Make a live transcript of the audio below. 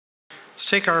Let's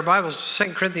take our Bibles to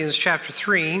 2 Corinthians chapter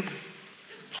 3.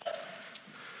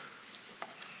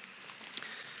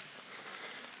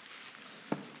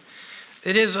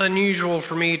 It is unusual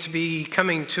for me to be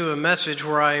coming to a message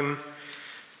where I'm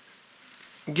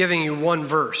giving you one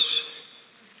verse,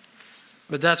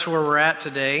 but that's where we're at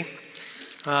today.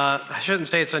 I shouldn't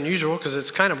say it's unusual because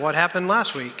it's kind of what happened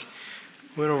last week.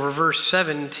 We went over verse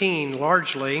 17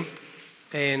 largely,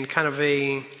 and kind of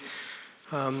a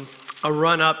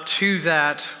run up to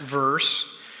that verse,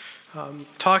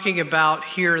 talking about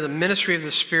here the ministry of the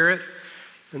Spirit.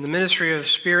 And the ministry of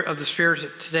the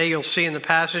Spirit today, you'll see in the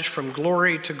passage, from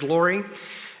glory to glory,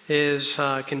 is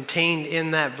contained in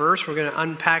that verse. We're going to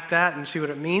unpack that and see what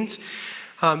it means.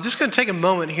 I'm just going to take a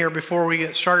moment here before we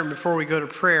get started, before we go to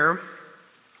prayer.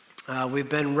 We've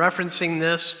been referencing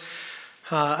this,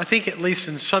 I think at least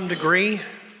in some degree,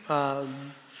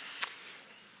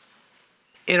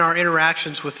 in our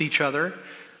interactions with each other.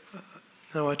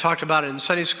 I talked about it in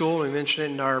Sunday school. We mentioned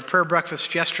it in our prayer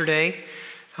breakfast yesterday.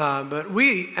 But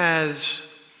we, as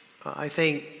I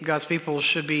think God's people,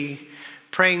 should be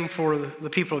praying for the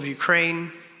people of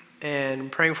Ukraine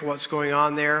and praying for what's going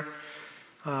on there.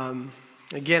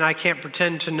 Again, I can't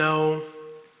pretend to know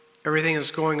everything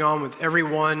that's going on with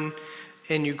everyone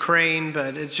in Ukraine,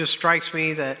 but it just strikes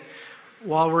me that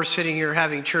while we're sitting here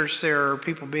having church, there are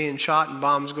people being shot and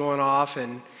bombs going off.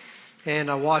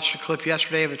 And I watched a clip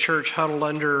yesterday of a church huddled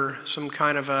under some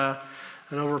kind of an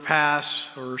overpass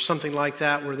or something like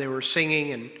that where they were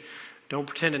singing, and don't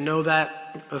pretend to know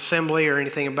that assembly or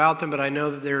anything about them, but I know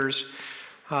that there's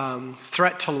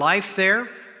threat to life there.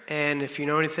 And if you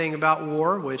know anything about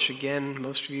war, which again,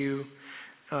 most of you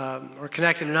are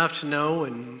connected enough to know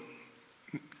and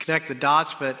connect the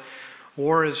dots, but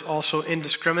war is also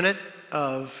indiscriminate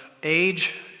of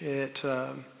age. It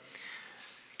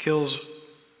kills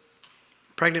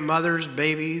pregnant mothers,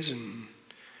 babies, and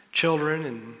children,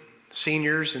 and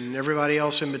seniors, and everybody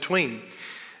else in between.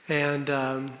 And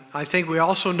I think we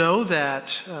also know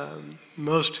that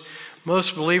most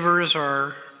believers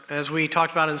are, as we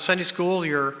talked about in Sunday school,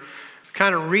 you're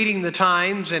kind of reading the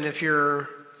times, and if you're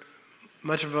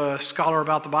much of a scholar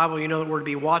about the Bible, you know that we're to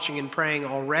be watching and praying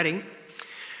already.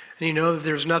 And you know that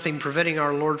there's nothing preventing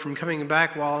our Lord from coming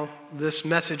back while this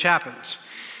message happens.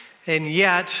 And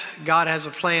yet, God has a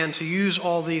plan to use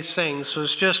all these things. So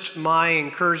it's just my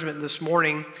encouragement this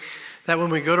morning that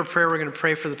when we go to prayer, we're going to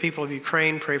pray for the people of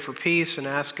Ukraine, pray for peace, and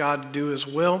ask God to do His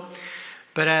will.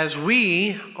 But as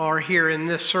we are here in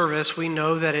this service, we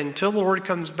know that until the Lord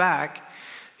comes back,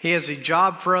 He has a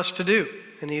job for us to do.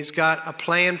 And He's got a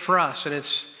plan for us. And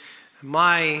it's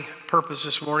my purpose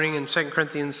this morning in 2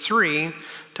 Corinthians 3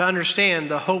 to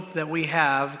understand the hope that we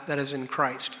have that is in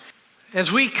Christ.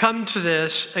 As we come to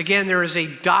this, again, there is a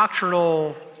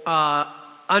doctrinal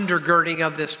undergirding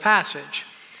of this passage.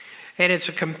 And it's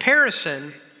a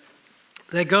comparison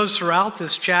that goes throughout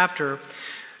this chapter,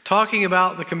 talking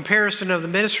about the comparison of the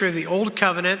ministry of the Old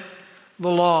Covenant,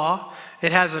 the law.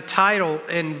 It has a title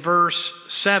in verse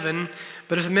 7,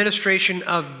 but it's the ministration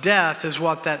of death is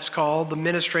what that's called. The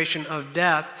ministration of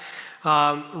death,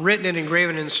 written and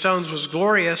engraven in stones, was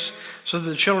glorious, so that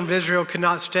the children of Israel could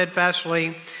not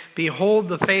steadfastly behold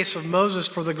the face of Moses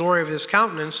for the glory of his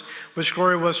countenance, which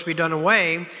glory was to be done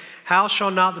away. How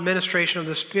shall not the ministration of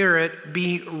the Spirit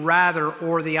be rather,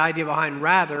 or the idea behind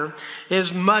rather,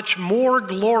 is much more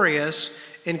glorious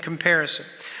in comparison.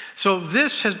 So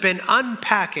this has been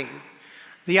unpacking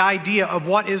the idea of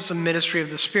what is the ministry of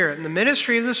the Spirit. And the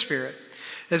ministry of the Spirit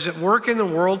is at work in the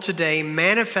world today,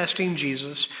 manifesting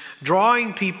Jesus,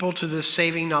 drawing people to the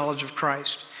saving knowledge of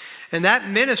Christ. And that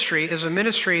ministry is a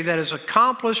ministry that is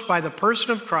accomplished by the person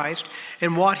of Christ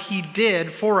and what He did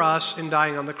for us in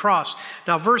dying on the cross.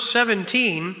 Now, verse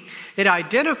 17, it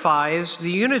identifies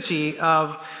the unity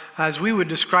of, as we would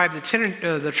describe the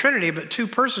Trinity, but two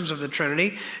persons of the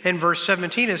Trinity. In verse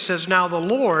 17, it says, "Now the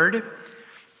Lord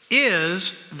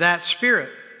is that Spirit.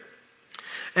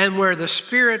 And where the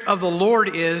Spirit of the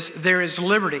Lord is, there is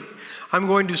liberty." I'm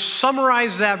going to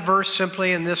summarize that verse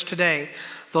simply in this today.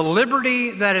 The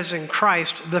liberty that is in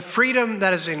Christ, the freedom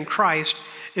that is in Christ,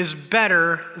 is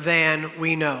better than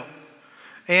we know.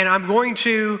 And I'm going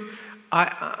to,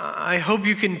 I hope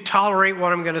you can tolerate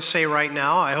what I'm going to say right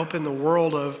now. I hope in the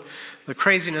world of the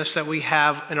craziness that we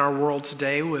have in our world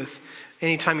today, with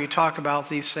anytime you talk about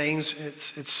these things,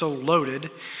 it's so loaded.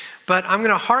 But I'm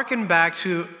going to hearken back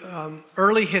to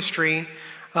early history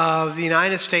of the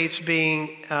United States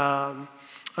being a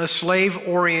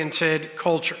slave-oriented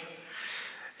culture.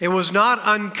 It was not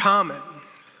uncommon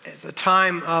at the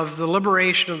time of the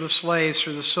liberation of the slaves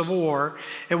through the Civil War.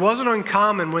 It wasn't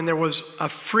uncommon when there was a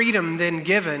freedom then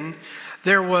given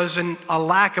there was a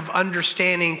lack of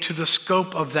understanding to the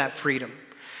scope of that freedom.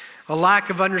 A lack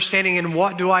of understanding in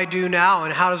what do I do now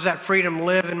and how does that freedom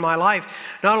live in my life.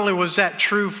 Not only was that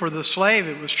true for the slave,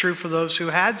 it was true for those who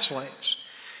had slaves.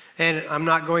 And I'm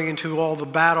not going into all the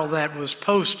battle that was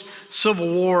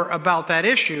post-Civil War about that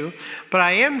issue, but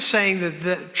I am saying that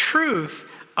the truth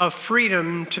of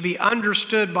freedom to be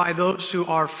understood by those who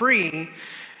are free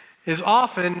is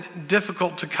often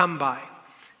difficult to come by.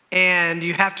 And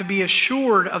you have to be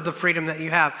assured of the freedom that you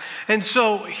have. And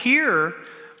so here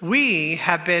we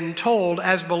have been told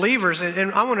as believers,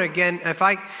 and I want to again,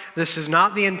 this is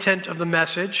not the intent of the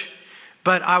message,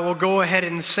 but I will go ahead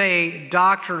and say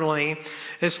doctrinally,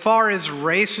 as far as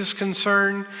race is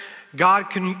concerned, God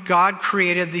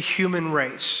created the human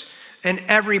race, and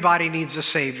everybody needs a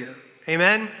Savior.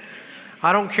 Amen?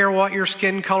 I don't care what your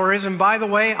skin color is. And by the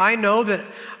way, I know that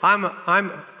I'm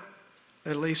a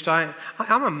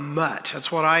mutt.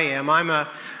 That's what I am. I'm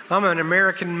an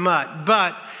American mutt.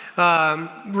 But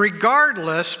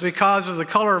regardless, because of the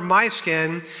color of my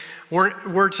skin,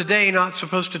 we're today not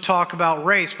supposed to talk about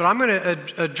race. But I'm going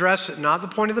to address it, not the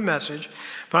point of the message,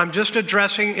 but I'm just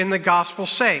addressing in the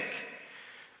gospel's sake.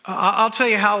 I'll tell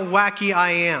you how wacky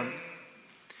I am.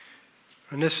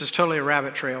 And this is totally a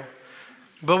rabbit trail.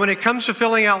 But when it comes to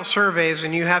filling out surveys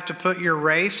and you have to put your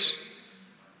race,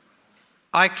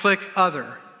 I click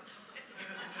other.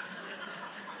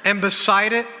 And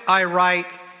beside it, I write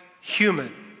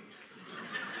human.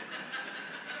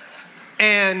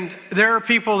 And there are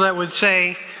people that would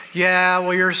say, yeah,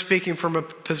 well, you're speaking from a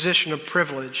position of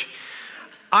privilege.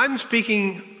 I'm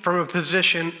speaking from a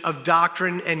position of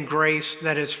doctrine and grace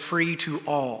that is free to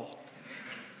all.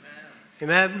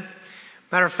 Amen?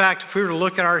 Matter of fact, if we were to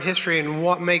look at our history and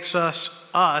what makes us,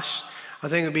 I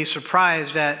think we'd be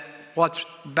surprised at what's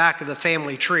back of the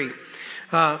family tree.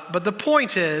 But the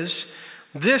point is,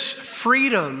 this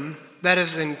freedom that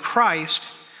is in Christ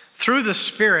through the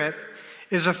Spirit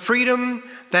is a freedom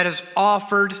that is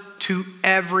offered to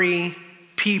every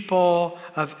people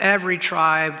of every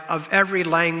tribe, of every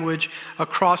language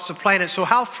across the planet. So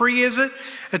how free is it?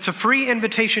 It's a free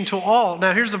invitation to all.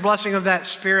 Now here's the blessing of that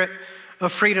spirit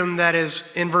of freedom that is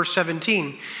in verse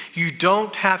 17. You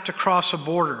don't have to cross a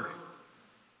border.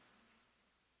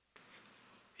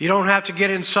 You don't have to get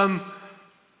in some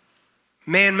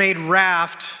man-made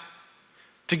raft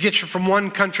to get you from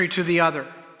one country to the other.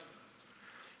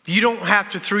 You don't have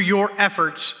to, through your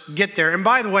efforts, get there. And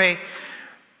by the way,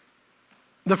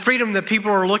 the freedom that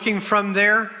people are looking from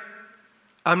there,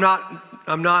 I'm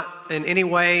not in any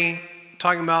way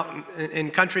talking about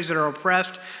in countries that are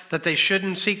oppressed that they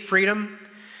shouldn't seek freedom.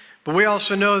 But we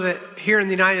also know that here in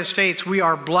the United States, we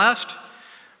are blessed,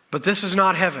 but this is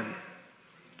not heaven.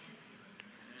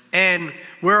 And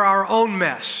we're our own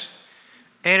mess.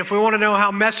 And if we want to know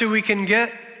how messy we can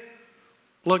get,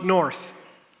 look north,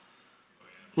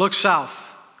 look south,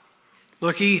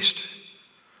 look east,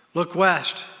 look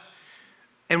west.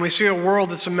 And we see a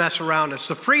world that's a mess around us.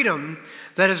 The freedom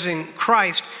that is in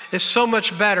Christ is so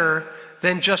much better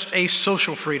than just a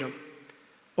social freedom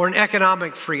or an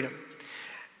economic freedom.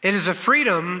 It is a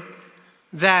freedom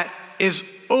that is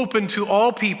open to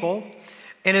all people,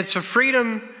 and it's a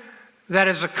freedom that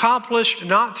is accomplished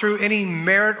not through any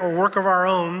merit or work of our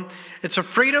own. It's a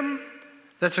freedom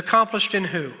that's accomplished in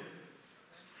who?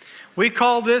 We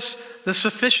call this the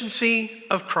sufficiency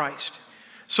of Christ.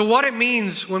 So what it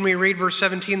means when we read verse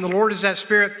 17, the Lord is that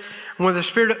Spirit, and where the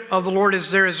Spirit of the Lord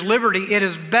is, there is liberty. It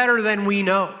is better than we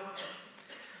know.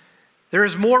 There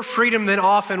is more freedom than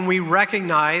often we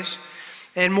recognize,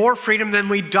 and more freedom than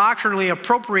we doctrinally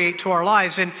appropriate to our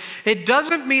lives. And it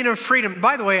doesn't mean a freedom.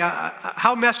 By the way,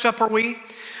 how messed up are we?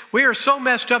 We are so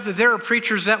messed up that there are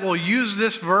preachers that will use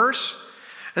this verse,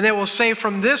 and they will say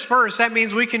from this verse, that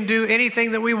means we can do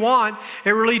anything that we want.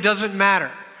 It really doesn't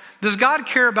matter. Does God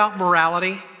care about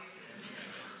morality?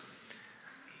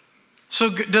 So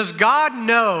does God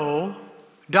know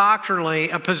doctrinally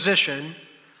a position,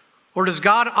 or does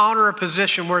God honor a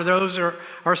position where those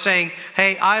are saying,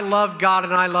 hey, I love God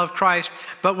and I love Christ,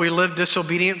 but we live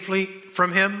disobediently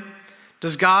from Him?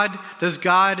 Does God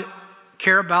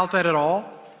care about that at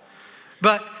all?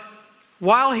 But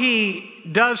while He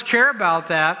does care about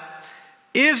that,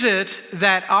 is it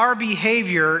that our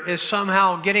behavior is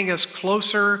somehow getting us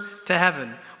closer to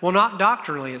heaven? Well, not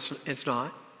doctrinally, it's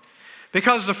not.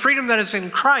 Because the freedom that is in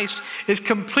Christ is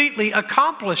completely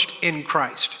accomplished in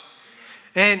Christ.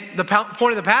 And the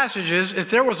point of the passage is, if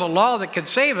there was a law that could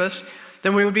save us,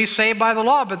 then we would be saved by the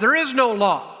law. But there is no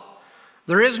law.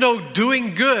 There is no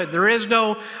doing good. There is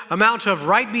no amount of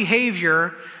right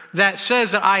behavior that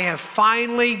says that I have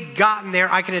finally gotten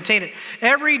there, I can attain it.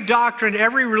 Every doctrine,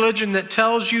 every religion that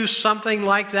tells you something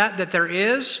like that there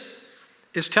is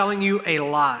telling you a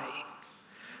lie.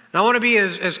 And I want to be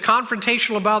as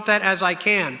confrontational about that as I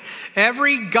can.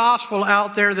 Every gospel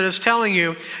out there that is telling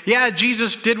you, yeah,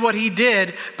 Jesus did what he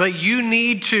did, but you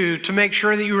need to make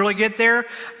sure that you really get there,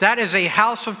 that is a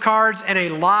house of cards and a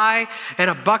lie and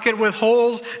a bucket with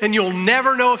holes, and you'll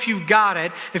never know if you've got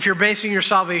it if you're basing your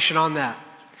salvation on that.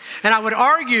 And I would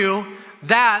argue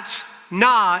that's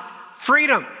not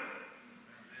freedom.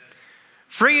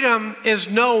 Freedom is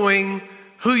knowing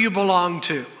who you belong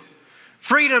to.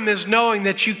 Freedom is knowing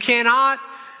that you cannot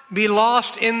be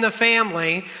lost in the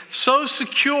family. So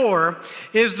secure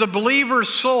is the believer's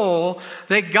soul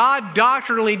that God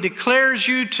doctrinally declares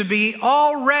you to be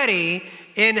already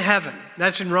in heaven.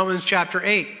 That's in Romans chapter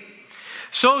 8.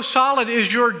 So solid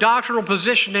is your doctrinal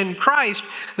position in Christ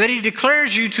that he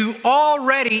declares you to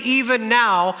already, even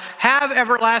now, have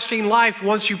everlasting life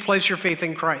once you place your faith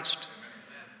in Christ.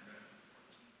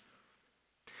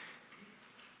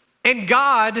 And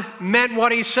God meant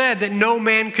what he said, that no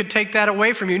man could take that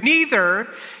away from you. Neither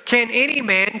can any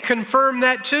man confirm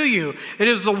that to you. It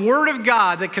is the word of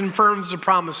God that confirms the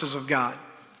promises of God.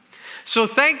 So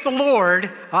thank the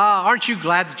Lord. Aren't you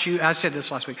glad that I said this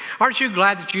last week, aren't you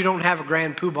glad that you don't have a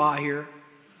grand poobah here?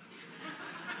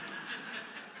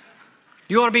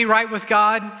 You want to be right with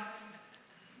God?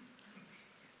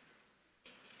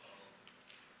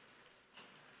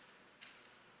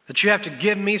 That you have to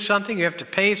give me something, you have to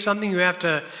pay something, you have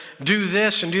to do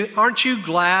this and do. Aren't you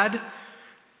glad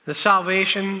that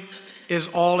salvation is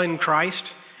all in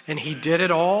Christ and he did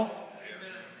it all? Amen.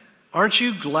 Aren't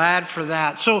you glad for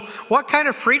that? So what kind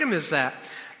of freedom is that?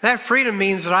 That freedom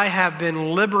means that I have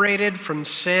been liberated from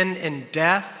sin and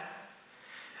death,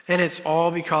 and it's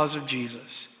all because of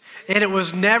Jesus. And it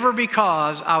was never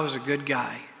because I was a good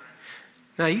guy.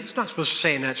 Now, you're not supposed to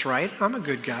say, and that's right, I'm a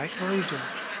good guy. What are you doing?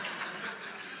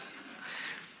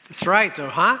 That's right, though,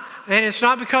 huh? And it's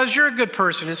not because you're a good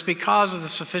person. It's because of the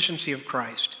sufficiency of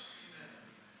Christ.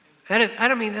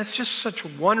 That's just such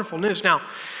wonderful news. Now,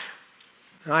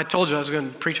 I told you I was going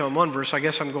to preach on one verse. I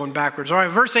guess I'm going backwards. All right,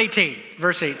 verse 18.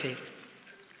 Verse 18.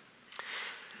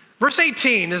 Verse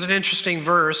 18 is an interesting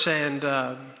verse, and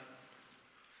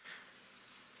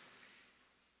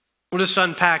we'll just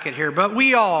unpack it here. But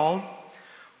we all,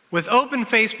 with open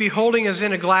face, beholding as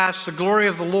in a glass the glory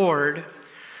of the Lord,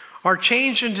 are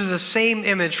changed into the same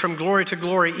image from glory to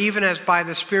glory, even as by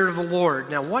the Spirit of the Lord.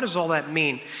 Now, what does all that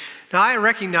mean? Now, I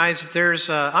recognize that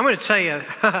there's, I'm going to tell you,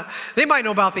 they might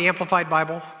know about the Amplified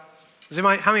Bible.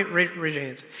 How many, raise your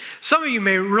hands. Some of you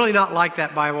may really not like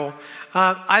that Bible.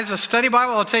 As a study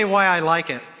Bible, I'll tell you why I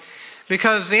like it.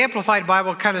 Because the Amplified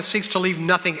Bible kind of seeks to leave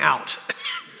nothing out.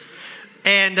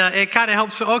 And it kind of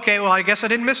helps, okay, well, I guess I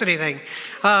didn't miss anything.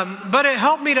 But it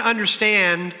helped me to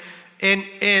understand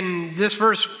in this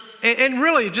verse, and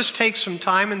really it just takes some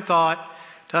time and thought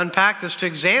to unpack this, to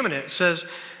examine it. It says,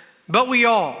 but we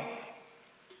all,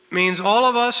 means all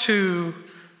of us who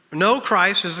know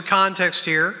Christ is the context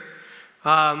here.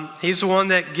 He's the one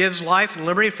that gives life and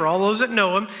liberty for all those that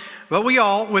know him. But we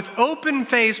all, with open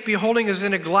face, beholding as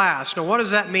in a glass. Now, what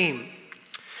does that mean?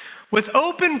 With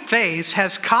open face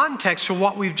has context to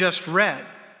what we've just read.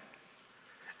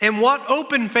 And what does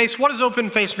open face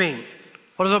mean?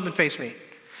 What does open face mean?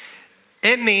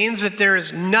 It means that there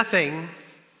is nothing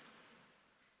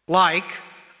like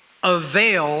a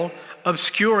veil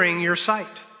obscuring your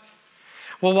sight.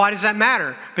 Well, why does that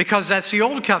matter? Because that's the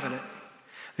old covenant.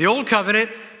 The old covenant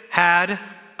had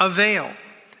a veil.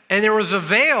 And there was a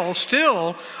veil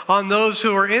still on those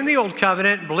who are in the old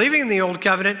covenant, believing in the old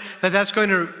covenant, that's going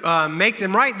to make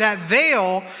them right. That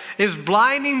veil is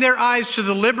blinding their eyes to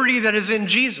the liberty that is in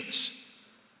Jesus.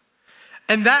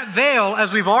 And that veil,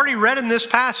 as we've already read in this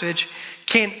passage,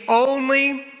 can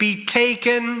only be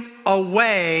taken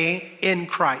away in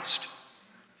Christ.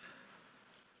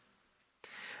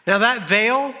 Now that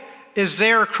veil is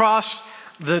there across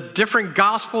the different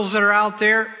gospels that are out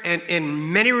there, and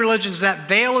in many religions that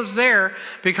veil is there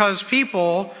because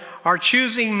people are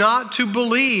choosing not to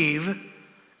believe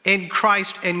in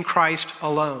Christ and Christ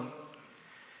alone.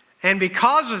 And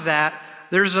because of that,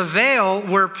 there's a veil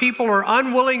where people are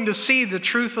unwilling to see the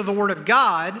truth of the Word of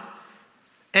God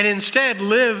and instead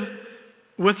live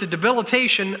with the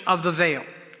debilitation of the veil.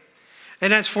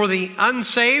 And that's for the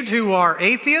unsaved who are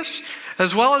atheists,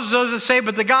 as well as those that say,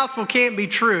 but the gospel can't be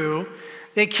true.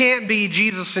 It can't be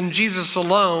Jesus and Jesus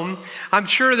alone. I'm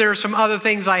sure there are some other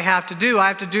things I have to do. I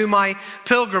have to do my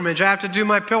pilgrimage. I have to do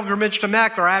my pilgrimage to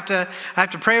Mecca, or I have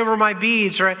to pray over my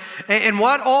beads. And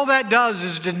what all that does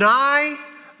is deny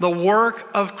the work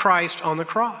of Christ on the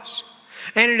cross.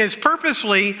 And it is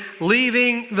purposely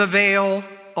leaving the veil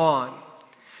on.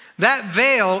 That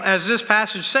veil, as this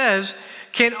passage says,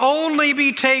 can only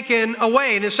be taken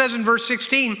away. And it says in verse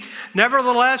 16,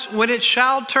 nevertheless, when it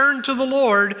shall turn to the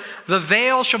Lord, the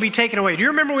veil shall be taken away. Do you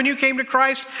remember when you came to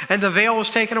Christ and the veil was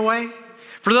taken away?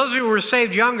 For those of you who were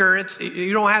saved younger,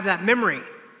 you don't have that memory.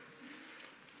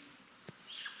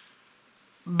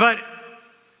 But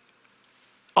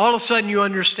all of a sudden you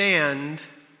understand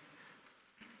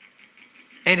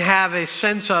and have a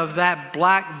sense of that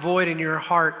black void in your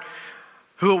heart,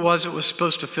 who it was that was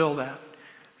supposed to fill that.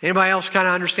 Anybody else kind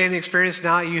of understand the experience?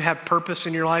 Now you have purpose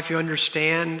in your life. You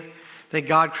understand that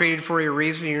God created for you a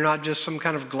reason. You're not just some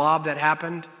kind of glob that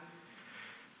happened.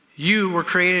 You were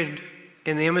created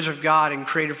in the image of God and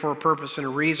created for a purpose and a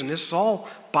reason. This is all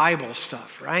Bible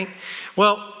stuff, right?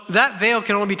 Well, that veil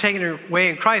can only be taken away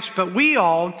in Christ, but we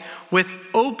all, with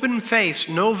open face,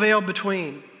 no veil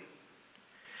between,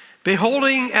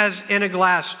 beholding as in a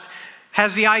glass,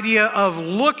 has the idea of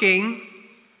looking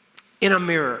in a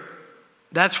mirror.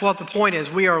 That's what the point is.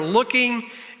 We are looking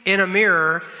in a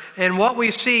mirror, and what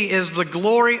we see is the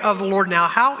glory of the Lord. Now,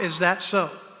 how is that so?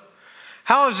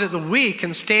 How is it that we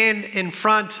can stand in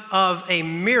front of a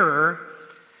mirror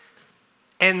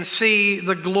and see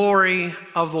the glory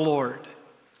of the Lord?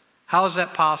 How is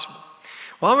that possible?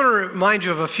 Well, I'm going to remind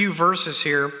you of a few verses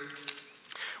here.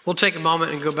 We'll take a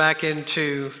moment and go back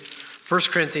into 1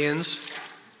 Corinthians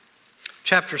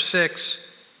chapter 6.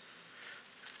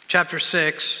 Chapter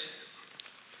 6.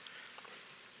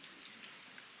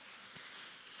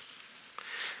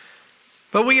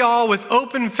 But we all, with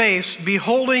open face,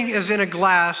 beholding as in a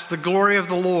glass the glory of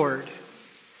the Lord.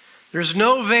 There's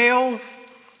no veil.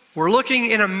 We're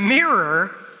looking in a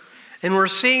mirror, and we're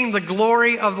seeing the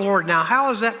glory of the Lord. Now,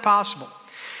 how is that possible?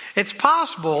 It's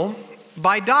possible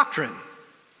by doctrine,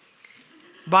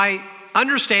 by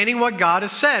understanding what God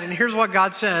has said. And here's what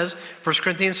God says, 1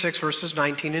 Corinthians 6, verses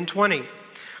 19 and 20.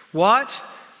 What?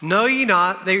 Know ye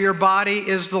not that your body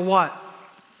is the what?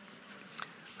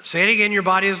 Say it again, your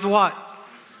body is the what?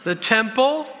 The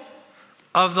temple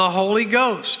of the Holy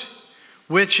Ghost,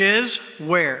 which is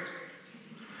where?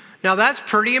 Now that's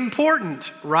pretty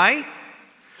important, right?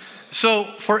 So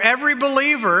for every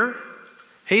believer,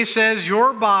 he says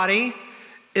your body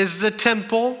is the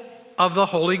temple of the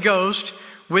Holy Ghost,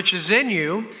 which is in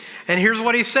you. And here's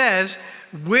what he says,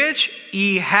 which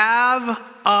ye have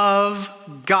of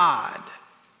God.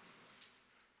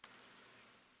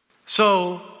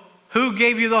 So who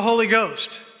gave you the Holy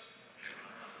Ghost?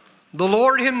 The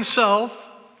Lord himself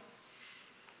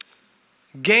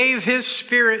gave his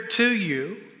Spirit to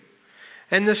you,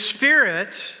 and the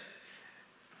Spirit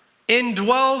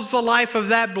indwells the life of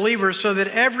that believer so that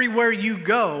everywhere you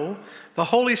go, the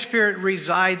Holy Spirit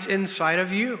resides inside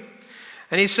of you.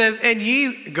 And he says, and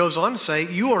ye, goes on to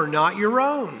say, you are not your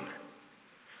own.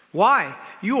 Why?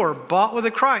 You are bought with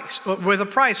a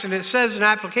price. And it says in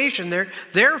application there,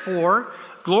 therefore,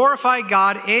 glorify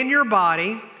God in your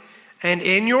body and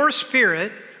in your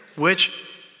spirit, which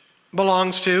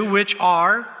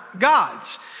are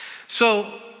God's.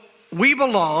 So we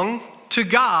belong to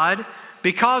God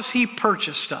because he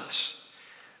purchased us.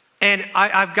 And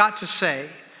I've got to say,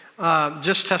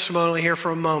 just testimonially here for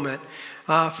a moment,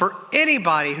 for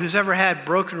anybody who's ever had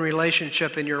broken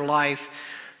relationship in your life,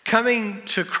 coming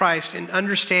to Christ and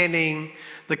understanding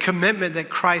the commitment that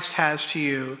Christ has to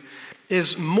you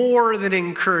is more than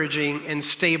encouraging and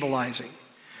stabilizing.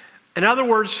 In other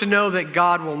words, to know that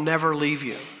God will never leave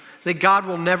you, that God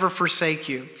will never forsake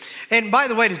you. And by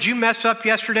the way, did you mess up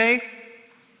yesterday?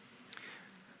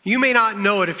 You may not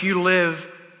know it if you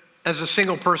live as a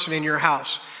single person in your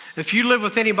house. If you live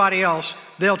with anybody else,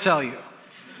 they'll tell you.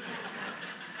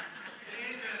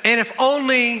 And if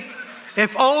only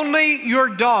your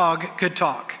dog could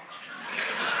talk.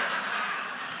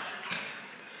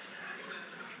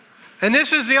 And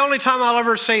this is the only time I'll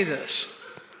ever say this.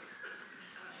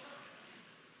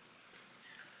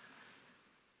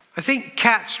 I think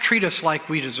cats treat us like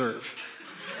we deserve.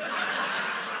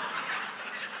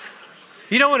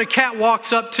 You know when a cat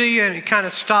walks up to you and it kind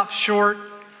of stops short,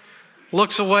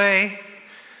 looks away,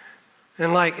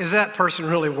 and like, is that person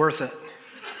really worth it?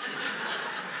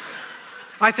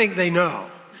 I think they know.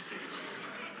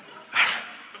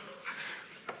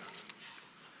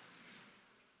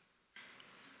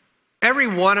 Every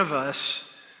one of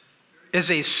us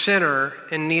is a sinner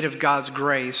in need of God's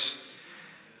grace.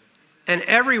 And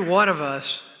every one of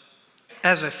us,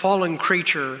 as a fallen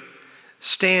creature,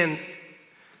 stand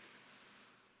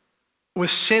with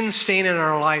sin stain in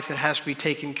our life that has to be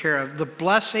taken care of. The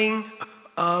blessing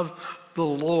of the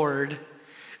Lord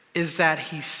is that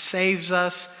he saves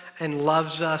us and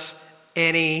loves us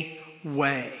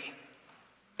anyway.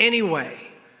 Anyway.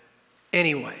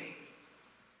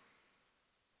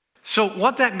 So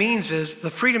what that means is the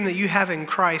freedom that you have in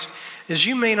Christ is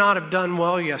you may not have done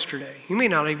well yesterday. You may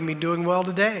not even be doing well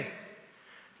today.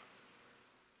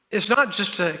 It's not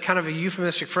just a kind of a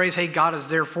euphemistic phrase, hey, God is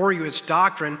there for you. It's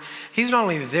doctrine. He's not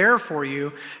only there for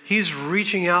you, he's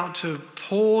reaching out to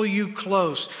pull you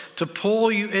close, to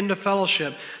pull you into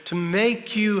fellowship, to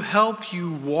make you, help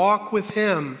you walk with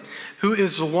him, who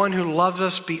is the one who loves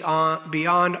us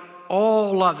beyond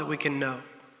all love that we can know.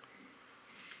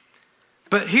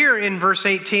 But here in verse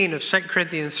 18 of 2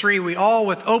 Corinthians 3, we all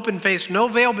with open face, no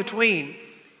veil between,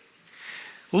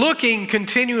 looking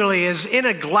continually as in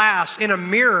a glass, in a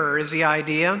mirror is the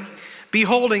idea.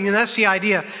 Beholding, and that's the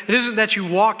idea. It isn't that you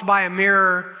walked by a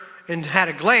mirror and had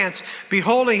a glance.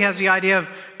 Beholding has the idea of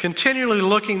continually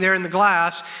looking there in the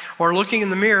glass or looking in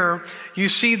the mirror. You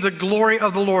see the glory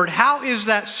of the Lord. How is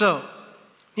that so?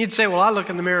 You'd say, well, I look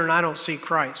in the mirror and I don't see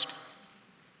Christ.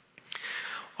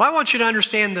 Well, I want you to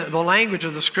understand the language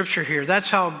of the scripture here.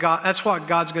 That's what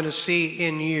God's going to see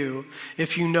in you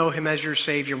if you know him as your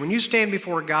Savior. When you stand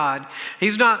before God,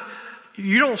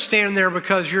 you don't stand there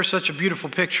because you're such a beautiful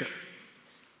picture.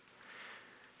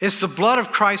 It's the blood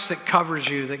of Christ that covers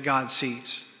you that God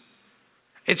sees.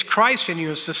 It's Christ in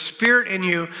you. It's the Spirit in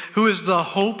you who is the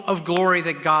hope of glory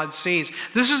that God sees.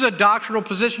 This is a doctrinal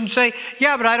position. You say,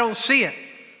 yeah, but I don't see it.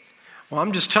 Well,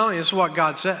 I'm just telling you, this is what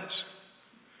God says.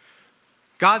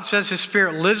 God says his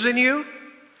Spirit lives in you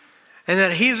and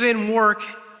that he's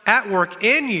at work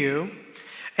in you,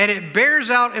 and it bears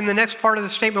out in the next part of the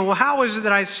statement, well, how is it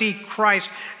that I see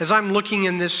Christ as I'm looking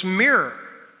in this mirror?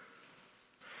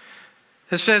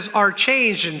 It says, are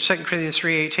changed in 2 Corinthians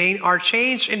 3:18, are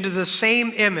changed into the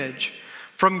same image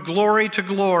from glory to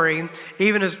glory,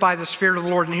 even as by the Spirit of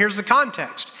the Lord. And here's the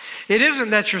context. It isn't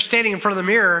that you're standing in front of the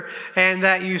mirror and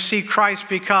that you see Christ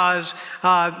because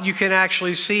you can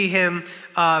actually see him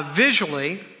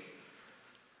visually.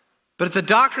 But the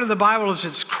doctrine of the Bible is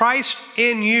it's Christ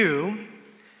in you,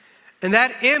 and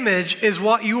that image is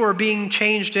what you are being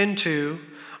changed into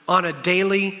on a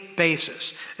daily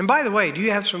basis. And by the way, do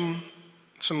you have some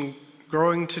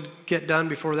growing to get done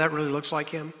before that really looks like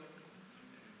him?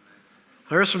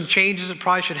 There are some changes that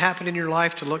probably should happen in your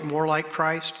life to look more like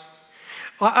Christ.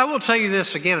 Well, I will tell you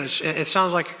this again, it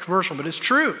sounds like a commercial, but it's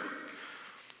true.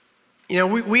 You know,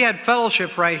 we had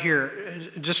fellowship right here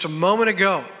just a moment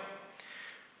ago.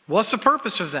 What's the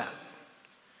purpose of that?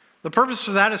 The purpose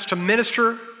of that is to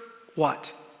minister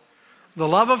what? The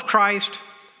love of Christ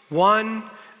one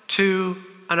to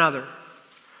another.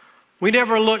 We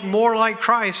never look more like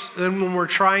Christ than when we're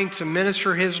trying to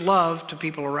minister his love to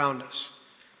people around us.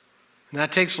 And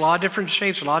that takes a lot of different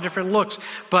shapes, a lot of different looks.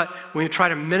 But when you try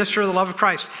to minister the love of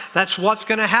Christ, that's what's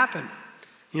going to happen.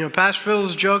 You know, Pastor Phil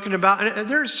is joking about, and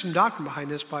there's some doctrine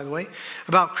behind this, by the way,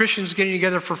 about Christians getting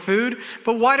together for food.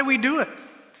 But why do we do it?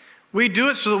 We do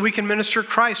it so that we can minister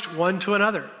Christ one to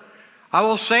another. I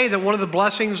will say that one of the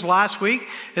blessings last week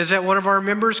is that one of our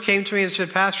members came to me and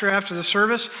said, Pastor, after the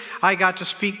service, I got to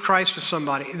speak Christ to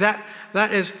somebody. That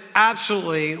is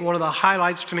absolutely one of the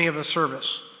highlights to me of a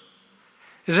service.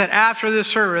 Is that after this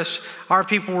service, our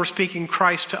people were speaking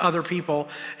Christ to other people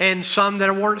and some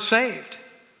that weren't saved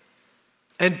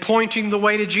and pointing the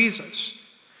way to Jesus.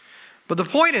 But the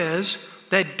point is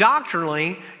that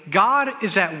doctrinally, God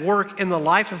is at work in the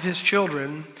life of his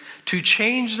children to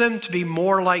change them to be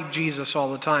more like Jesus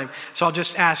all the time. So I'll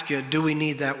just ask you, do we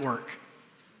need that work?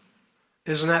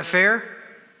 Isn't that fair?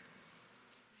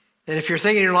 And if you're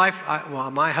thinking in your life, well,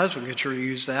 my husband could sure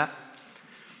use that.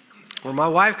 Or my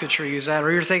wife could sure use that.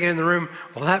 Or you're thinking in the room,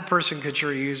 well, that person could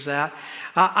sure use that.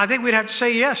 I think we'd have to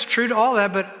say yes, true to all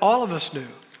that, but all of us do.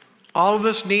 All of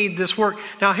us need this work.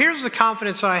 Now, here's the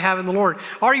confidence that I have in the Lord.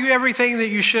 Are you everything that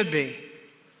you should be?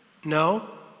 No.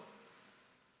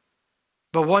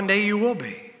 But one day you will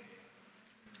be.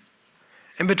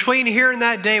 And between here and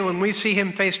that day when we see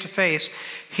him face to face,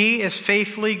 he is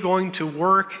faithfully going to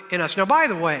work in us. Now, by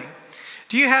the way,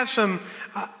 do you have some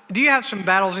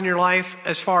battles in your life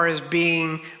as far as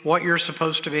being what you're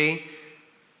supposed to be?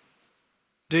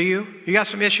 Do you? You got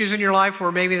some issues in your life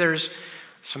where maybe there's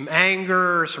some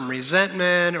anger or some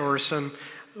resentment or some,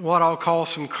 what I'll call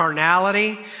some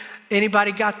carnality?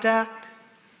 Anybody got that?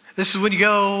 This is when you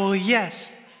go,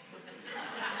 yes.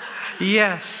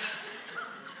 Yes.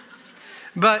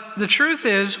 But the truth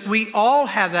is, we all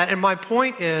have that. And my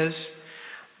point is,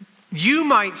 you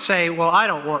might say, well, I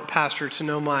don't want Pastor to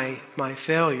know my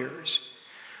failures.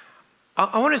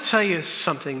 I want to tell you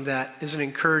something that is an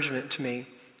encouragement to me.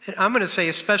 And I'm going to say,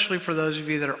 especially for those of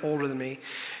you that are older than me,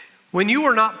 When you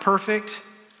are not perfect,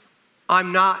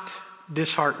 I'm not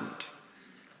disheartened.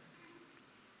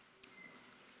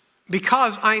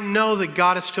 Because I know that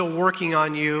God is still working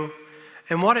on you.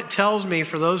 And what it tells me,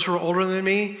 for those who are older than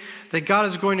me, that God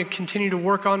is going to continue to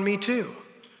work on me too.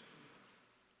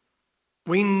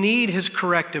 We need his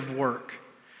corrective work.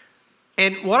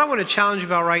 And what I want to challenge you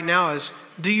about right now is,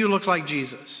 do you look like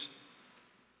Jesus?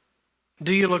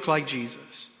 Do you look like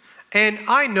Jesus? And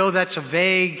I know that's a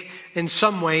vague, in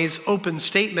some ways, open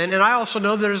statement. And I also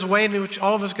know there's a way in which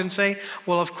all of us can say,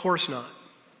 well, of course not.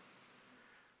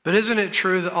 But isn't it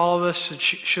true that all of us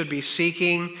should be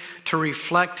seeking to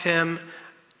reflect him,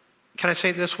 can I say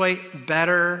it this way,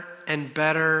 better and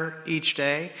better each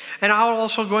day? And I'll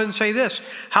also go ahead and say this.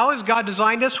 How has God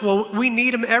designed us? Well, we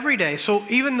need him every day. So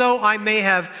even though I may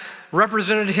have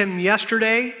represented him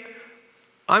yesterday,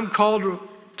 I'm called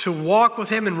to walk with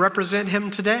him and represent him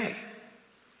today.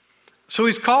 So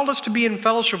he's called us to be in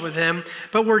fellowship with him,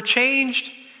 but we're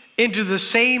changed into the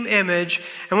same image.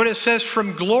 And when it says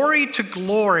from glory to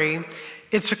glory,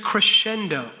 it's a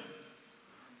crescendo.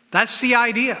 That's the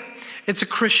idea. It's a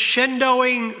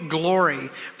crescendoing glory.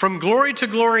 From glory to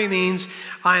glory means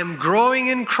I'm growing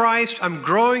in Christ, I'm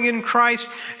growing in Christ,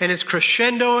 and it's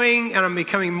crescendoing, and I'm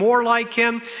becoming more like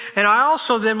him. And I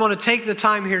also then want to take the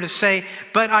time here to say,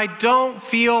 but I don't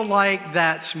feel like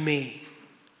that's me.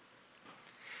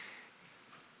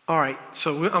 All right,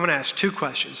 so I'm going to ask two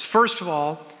questions. First of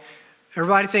all,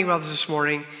 everybody think about this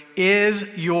morning. Is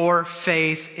your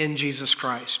faith in Jesus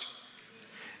Christ?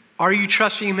 Are you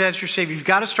trusting him as your Savior? You've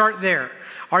got to start there.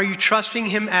 Are you trusting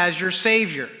him as your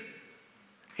Savior?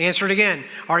 Answer it again.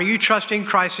 Are you trusting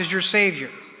Christ as your Savior?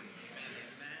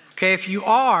 Okay, if you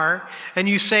are, and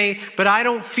you say, but I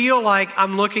don't feel like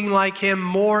I'm looking like him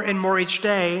more and more each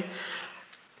day,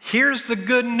 here's the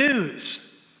good news.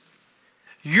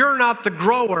 You're not the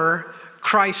grower,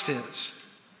 Christ is.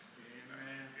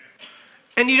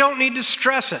 And you don't need to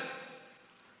stress it.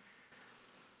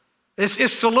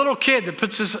 It's the little kid that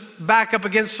puts his back up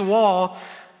against the wall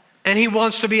and he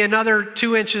wants to be another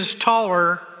 2 inches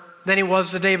taller than he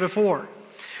was the day before.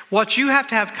 What you have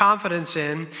to have confidence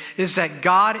in is that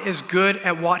God is good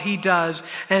at what he does,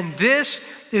 and this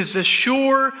is the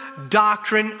sure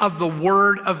doctrine of the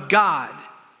Word of God.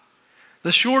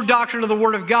 The sure doctrine of the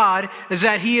Word of God is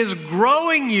that he is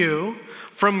growing you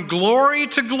from glory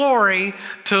to glory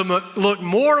to look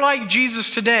more like Jesus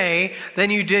today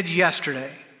than you did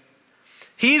yesterday.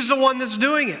 He's the one that's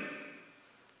doing it.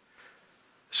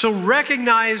 So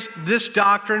recognize this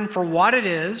doctrine for what it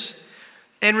is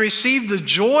and receive the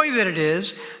joy that it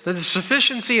is, that the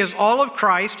sufficiency is all of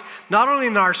Christ, not only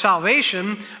in our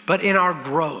salvation, but in our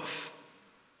growth.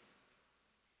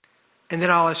 And then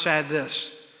I'll just add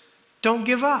this. Don't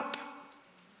give up.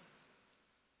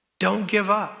 Don't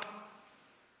give up.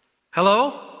 Hello?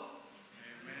 Amen.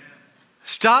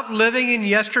 Stop living in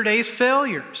yesterday's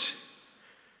failures.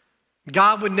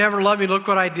 God would never love me. Look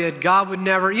what I did. God would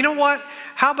never. You know what?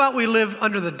 How about we live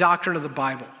under the doctrine of the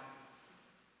Bible?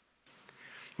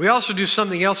 We also do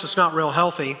something else that's not real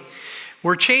healthy.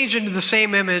 We're changed into the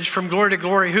same image from glory to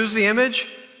glory. Who's the image?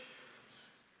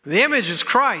 The image is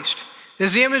Christ.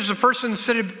 Is the image the person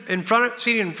seated in front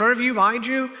of you, behind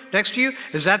you, next to you?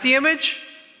 Is that the image?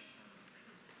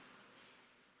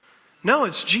 No,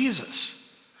 it's Jesus.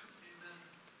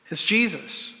 It's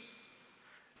Jesus.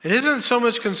 It isn't so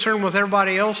much concerned with what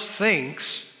everybody else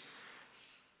thinks.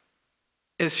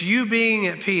 It's you being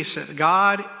at peace that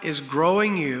God is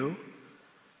growing you,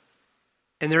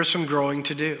 and there's some growing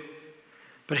to do.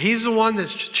 But he's the one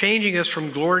that's changing us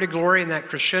from glory to glory in that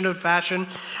crescendo fashion.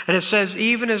 And it says,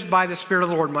 even as by the Spirit of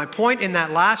the Lord. My point in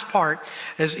that last part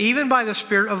is, even by the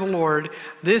Spirit of the Lord,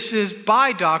 this is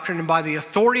by doctrine and by the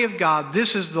authority of God.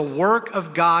 This is the work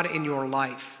of God in your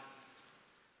life.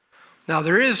 Now,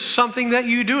 there is something that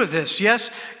you do with this.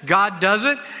 Yes, God does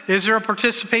it. Is there a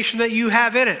participation that you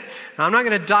have in it? Now, I'm not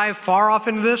going to dive far off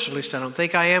into this, at least I don't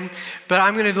think I am, but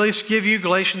I'm going to at least give you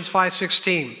Galatians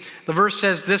 5:16. The verse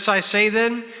says, this I say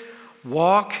then,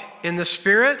 walk in the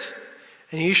Spirit,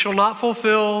 and ye shall not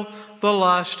fulfill the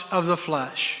lust of the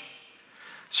flesh.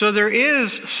 So there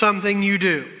is something you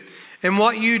do. And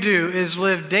what you do is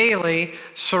live daily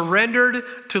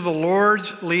surrendered to the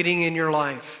Lord's leading in your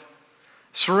life.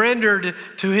 Surrendered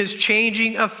to his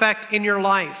changing effect in your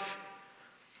life.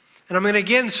 And I'm going to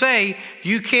again say,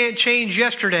 you can't change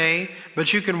yesterday,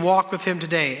 but you can walk with him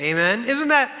today. Amen? Isn't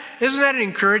that an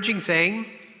encouraging thing?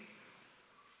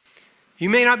 You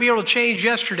may not be able to change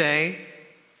yesterday,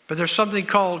 but there's something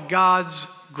called God's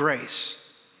grace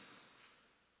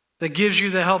that gives you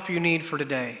the help you need for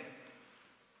today.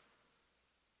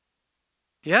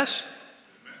 Yes?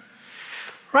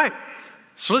 Right.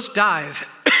 So let's dive.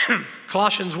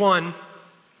 Colossians 1.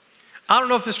 I don't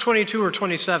know if it's 22 or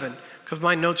 27 because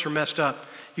my notes are messed up.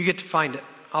 You get to find it.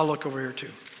 I'll look over here too.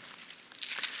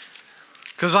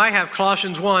 Because I have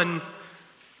Colossians 1,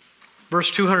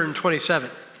 verse 227.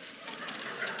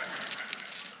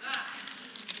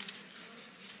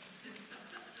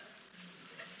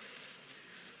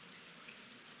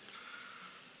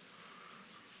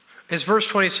 It's verse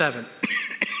 27.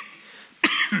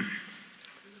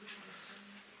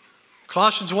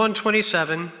 Colossians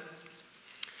 1:27,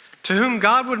 to whom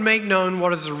God would make known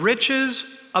what is the riches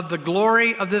of the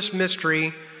glory of this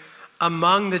mystery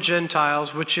among the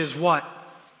Gentiles, which is what?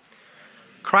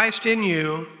 Christ in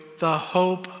you, the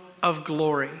hope of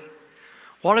glory.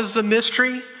 What is the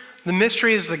mystery? The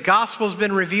mystery is the gospel has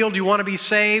been revealed. You want to be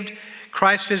saved?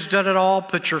 Christ has done it all.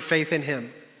 Put your faith in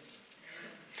him.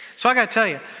 So I got to tell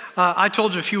you, I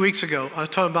told you a few weeks ago, I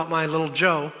told about my little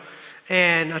Joe,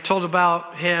 and I told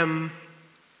about him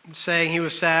saying he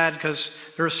was sad because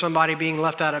there was somebody being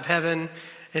left out of heaven,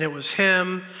 and it was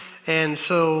him. And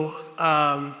so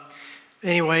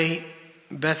anyway,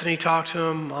 Bethany talked to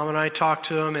him, Mom and I talked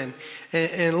to him, and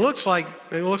it looks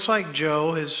like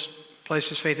Joe has placed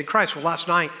his faith in Christ. Well, last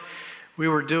night we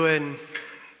were doing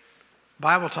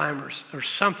Bible time or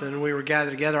something, and we were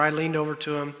gathered together. I leaned over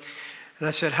to him, and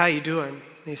I said, "How you doing?"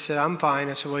 And he said, "I'm fine."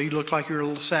 I said, "Well, you look like you were a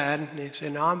little sad." And he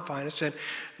said, "No, I'm fine." I said,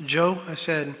 "Joe," I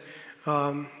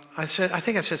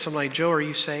think I said something like, "Joe, are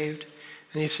you saved?"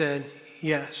 And he said,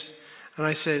 "Yes." And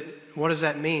I said, "What does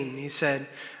that mean?" And he said,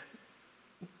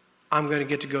 "I'm going to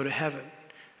get to go to heaven."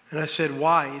 And I said,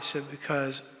 "Why?" He said,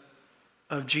 "Because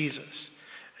of Jesus."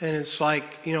 And it's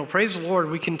like, praise the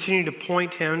Lord, we continue to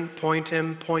point him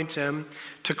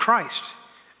to Christ.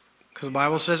 Because the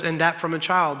Bible says, "And that from a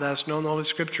child thou hast known the Holy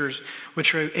Scriptures,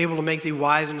 which are able to make thee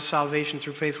wise unto salvation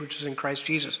through faith which is in Christ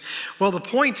Jesus." Well, the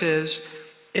point is,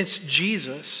 it's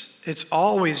Jesus. It's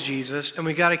always Jesus. And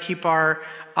we got to keep our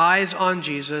eyes on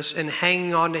Jesus and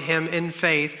hanging on to him in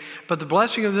faith. But the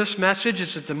blessing of this message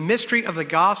is that the mystery of the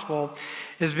gospel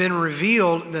has been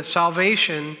revealed, that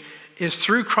salvation is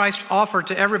through Christ offered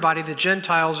to everybody. The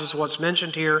Gentiles is what's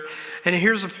mentioned here. And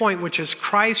here's the point, which is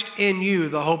Christ in you,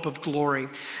 the hope of glory.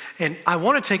 And I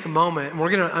want to take a moment, and we're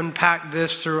going to unpack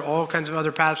this through all kinds of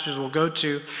other passages we'll go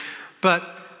to.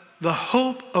 But the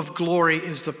hope of glory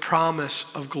is the promise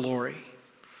of glory.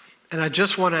 And I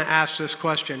just want to ask this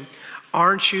question.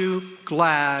 Aren't you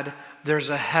glad there's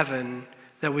a heaven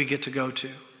that we get to go to?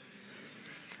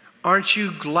 Aren't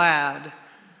you glad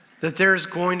that there's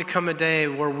going to come a day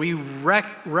where we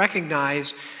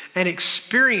recognize and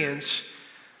experience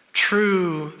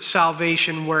true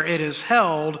salvation, where it is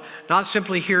held, not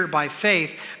simply hear it by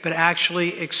faith, but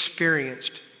actually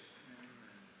experienced?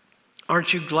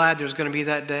 Aren't you glad there's going to be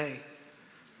that day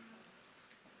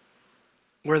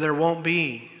where there won't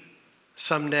be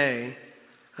someday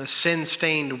a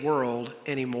sin-stained world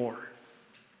anymore?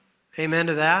 Amen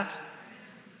to that?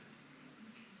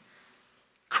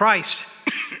 Christ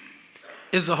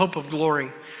is the hope of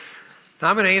glory. Now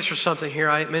I'm going to answer something here.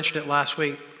 I mentioned it last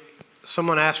week.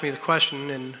 Someone asked me the question,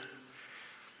 and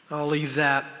I'll leave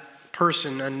that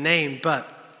person unnamed, but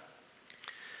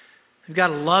you've got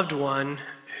a loved one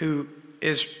who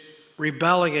is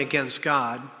rebelling against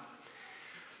God,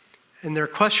 and their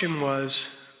question was,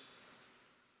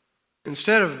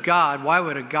 instead of God, why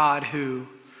would a God who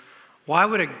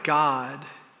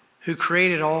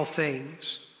created all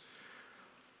things,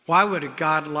 why would a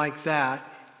God like that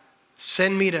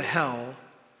send me to hell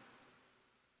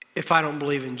if I don't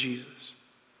believe in Jesus?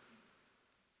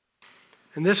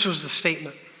 And this was the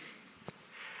statement.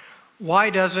 Why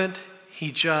doesn't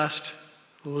he just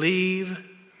leave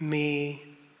me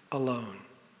alone?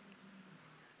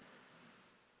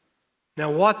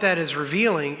 Now, what that is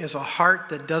revealing is a heart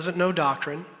that doesn't know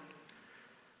doctrine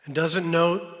and doesn't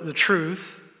know the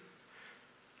truth.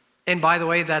 And by the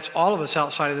way, that's all of us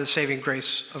outside of the saving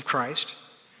grace of Christ.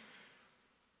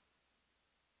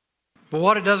 But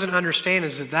what it doesn't understand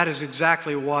is that is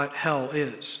exactly what hell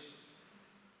is,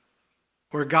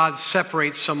 where God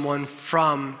separates someone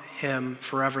from him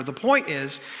forever. The point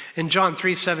is, in John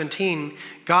 3:17,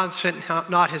 God sent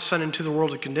not his Son into the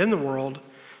world to condemn the world,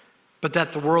 but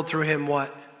that the world through him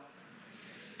what?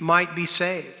 Might be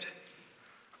saved.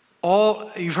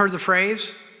 You've heard the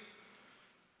phrase,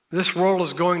 this world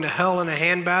is going to hell in a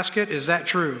handbasket. Is that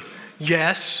true?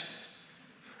 Yes.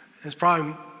 It's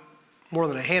probably more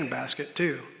than a handbasket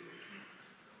too.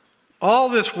 All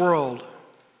this world,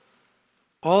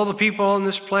 all the people on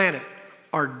this planet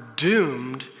are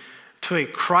doomed to a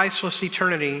Christless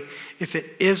eternity if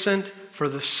it isn't for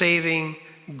the saving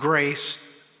grace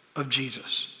of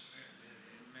Jesus.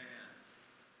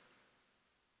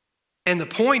 And the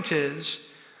point is,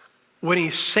 when he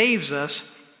saves us,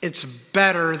 it's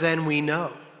better than we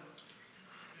know.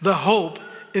 The hope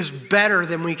is better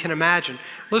than we can imagine.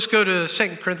 Let's go to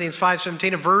 2 Corinthians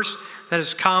 5:17, a verse that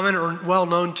is common or well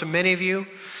known to many of you.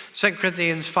 2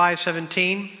 Corinthians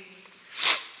 5:17.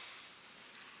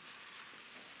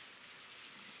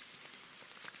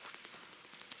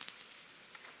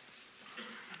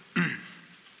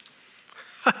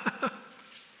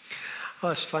 Oh,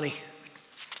 that's funny.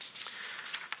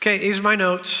 Okay, these are my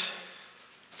notes.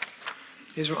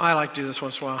 I like to do this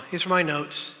once in a while. These are my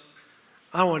notes.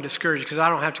 I don't want to discourage you because I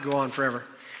don't have to go on forever.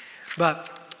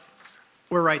 But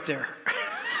we're right there.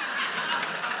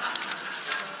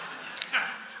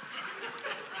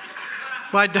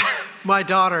 My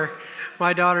daughter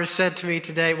said to me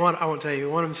today, I won't tell you,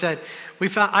 one of them said,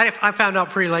 I found out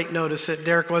pretty late notice that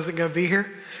Derek wasn't going to be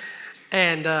here.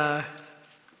 And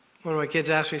one of my kids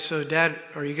asked me, so Dad,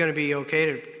 are you going to be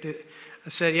okay I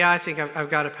said, yeah, I think I've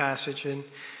got a passage. And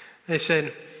they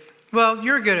said, well,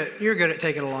 you're good at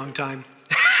taking a long time.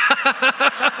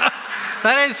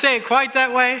 I didn't say it quite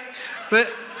that way,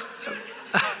 but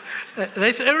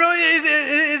they said, really,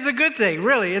 it's a good thing.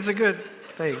 Really, it's a good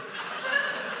thing.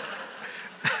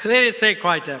 They didn't say it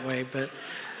quite that way, but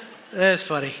that's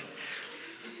funny.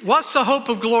 What's the hope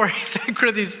of glory? 2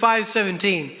 Corinthians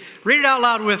 5:17. Read it out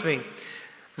loud with me.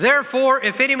 Therefore,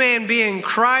 if any man be in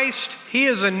Christ, he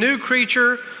is a new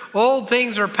creature. Old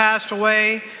things are passed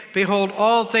away. Behold,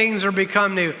 all things are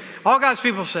become new. All God's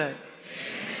people said.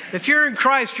 Amen. If you're in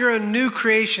Christ, you're a new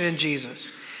creation in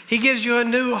Jesus. He gives you a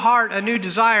new heart, a new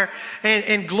desire,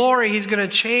 and glory. He's going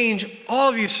to change all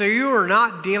of you so you are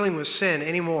not dealing with sin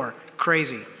anymore.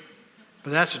 Crazy.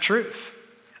 But that's the truth.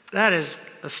 That is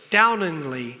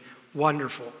astoundingly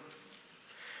wonderful.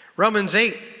 Romans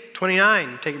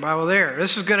 8:29. Take your Bible there.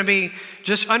 This is going to be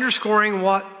just underscoring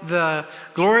what the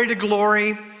glory to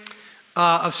glory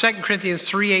of 2 Corinthians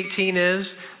 3:18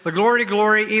 is. The glory to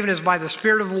glory even is by the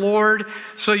Spirit of the Lord.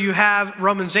 So you have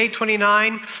Romans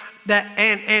 8:29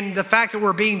 and the fact that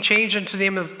we're being changed into the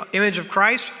image of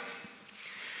Christ.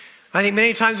 I think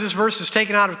many times this verse is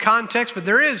taken out of context, but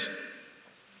there is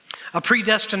a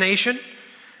predestination.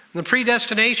 And the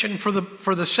predestination for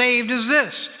the saved is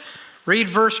this. Read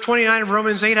verse 29 of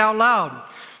Romans 8 out loud.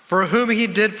 For whom he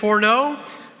did foreknow,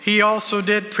 he also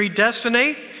did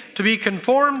predestinate to be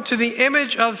conformed to the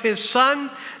image of his Son,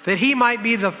 that he might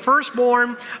be the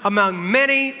firstborn among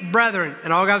many brethren.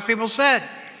 And all God's people said.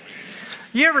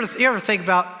 You ever think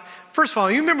about, first of all,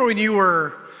 you remember when you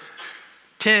were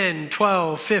 10,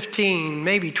 12, 15,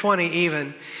 maybe 20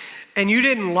 even, and you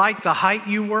didn't like the height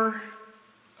you were?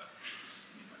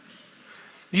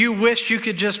 You wished you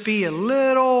could just be a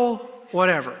little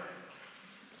whatever,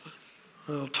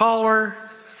 a little taller,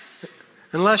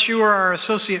 unless you were our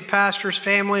associate pastor's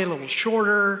family, a little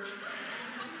shorter.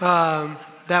 That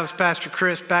was Pastor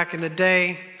Chris back in the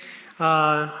day.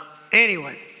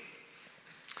 Anyway,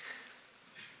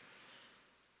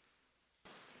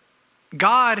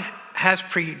 God has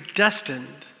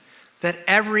predestined that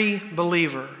every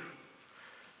believer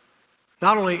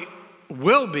not only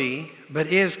will be, but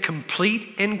is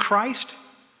complete in Christ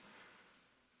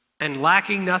and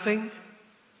lacking nothing.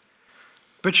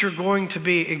 But you're going to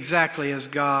be exactly as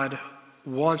God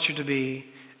wants you to be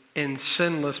in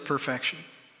sinless perfection.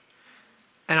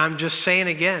 And I'm just saying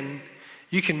again,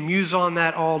 you can muse on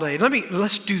that all day.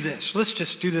 Let's do this. Let's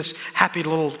just do this happy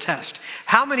little test.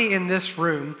 How many in this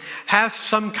room have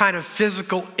some kind of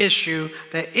physical issue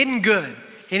that isn't good?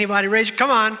 Anybody come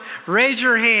on, raise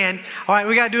your hand. All right,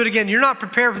 we got to do it again. You're not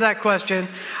prepared for that question.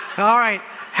 All right,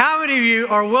 how many of you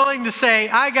are willing to say,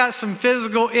 I got some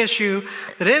physical issue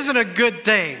that isn't a good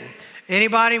thing?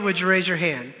 Anybody, would you raise your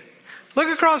hand? Look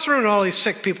across the room at all these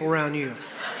sick people around you.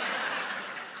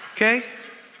 Okay?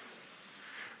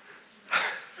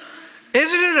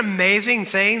 Isn't it an amazing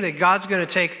thing that God's going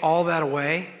to take all that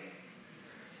away?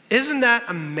 Isn't that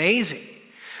amazing?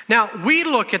 Now, we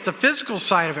look at the physical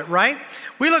side of it, right?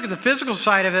 We look at the physical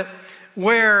side of it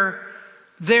where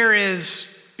there is,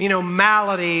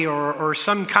 malady or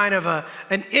some kind of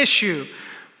an issue.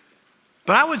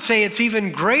 But I would say it's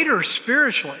even greater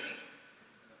spiritually.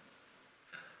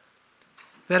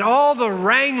 That all the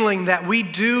wrangling that we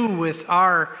do with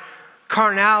our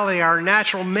carnality, our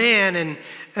natural man, and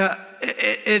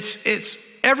it's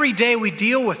every day we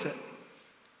deal with it.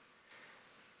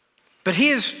 But he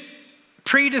has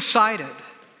pre-decided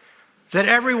that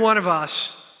every one of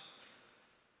us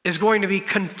is going to be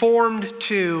conformed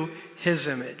to his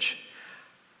image.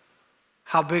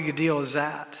 How big a deal is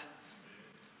that?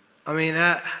 I mean,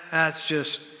 that's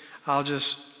just, I'll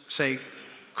just say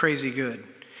crazy good.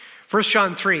 1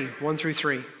 John 3, 1 through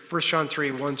 3. 1 John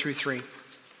 3, 1 through 3.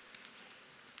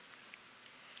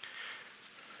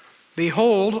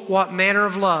 Behold, what manner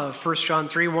of love, 1 John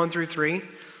 3, 1 through 3.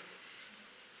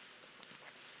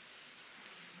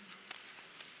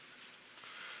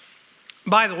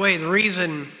 By the way, the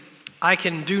reason I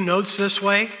can do notes this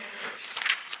way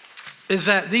is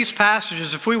that these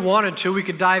passages, if we wanted to, we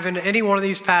could dive into any one of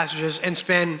these passages and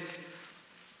spend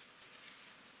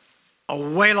a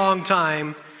way long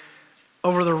time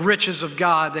over the riches of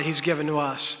God that he's given to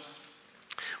us.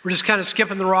 We're just kind of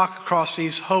skipping the rock across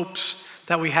these hopes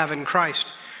that we have in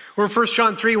Christ. We're in 1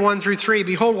 John 3, 1 through 3.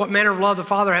 Behold, what manner of love the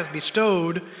Father hath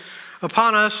bestowed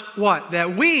upon us, what?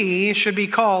 That we should be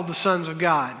called the sons of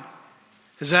God.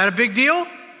 Is that a big deal?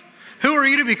 Who are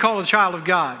you to be called a child of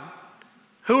God?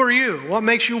 Who are you? What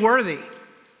makes you worthy?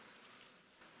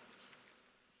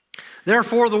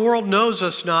 Therefore the world knoweth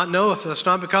us not,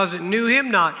 because it knew him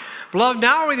not. Beloved,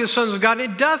 now are we the sons of God,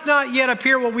 and it doth not yet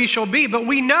appear what we shall be, but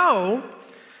we know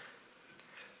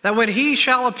that when he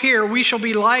shall appear, we shall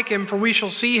be like him, for we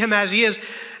shall see him as he is.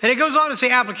 And it goes on to say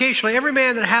applicationally, every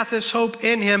man that hath this hope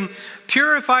in him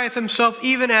purifieth himself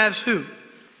even as who?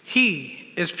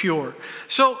 He is pure.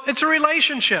 So it's a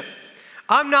relationship.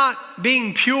 I'm not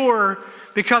being pure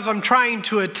because I'm trying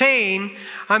to attain.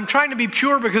 I'm trying to be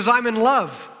pure because I'm in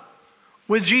love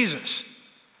with Jesus.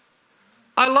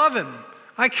 I love him.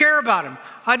 I care about him.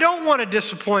 I don't want to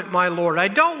disappoint my Lord. I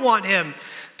don't want him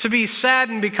to be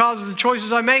saddened because of the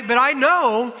choices I make. But I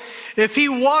know if he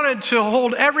wanted to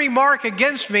hold every mark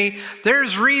against me,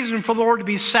 there's reason for the Lord to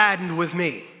be saddened with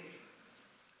me.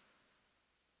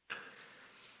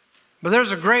 But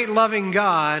there's a great loving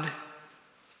God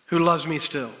who loves me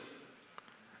still,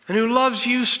 and who loves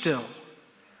you still.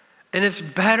 And it's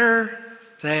better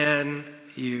than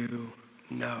you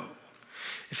know.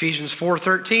 Ephesians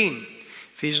 4:13.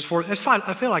 Ephesians 4.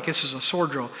 I feel like this is a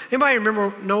sword drill. Anybody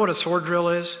know what a sword drill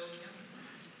is?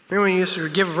 Remember when you used to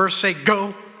give a verse, say,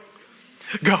 go?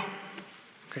 Go.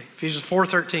 Okay, Ephesians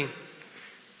 4:13.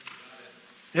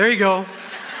 There you go.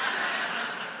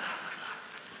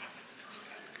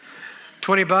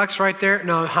 $20 right there?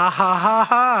 No, ha, ha, ha,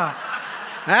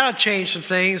 ha. That'll change some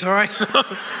things, all right? So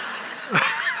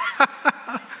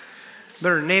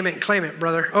better name it and claim it,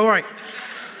 brother. All right.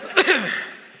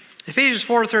 Ephesians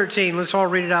 4:13, let's all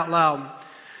read it out loud.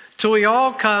 Till we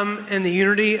all come in the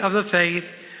unity of the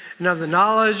faith and of the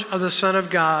knowledge of the Son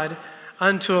of God,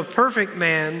 unto a perfect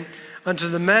man, unto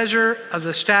the measure of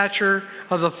the stature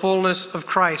of the fullness of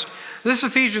Christ. This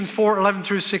Ephesians 4:11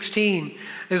 through 16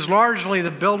 is largely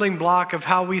the building block of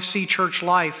how we see church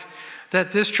life,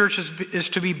 that this church is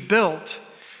to be built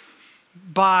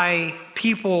by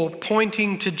people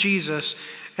pointing to Jesus,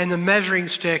 and the measuring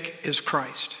stick is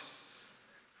Christ.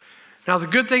 Now, the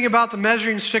good thing about the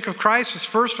measuring stick of Christ is,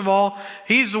 first of all,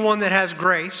 he's the one that has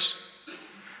grace.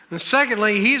 And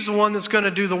secondly, he's the one that's going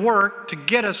to do the work to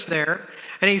get us there,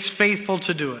 and he's faithful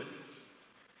to do it.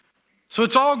 So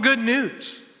it's all good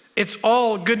news. It's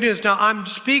all good news. Now, I'm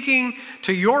speaking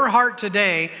to your heart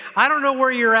today. I don't know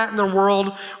where you're at in the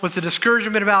world with the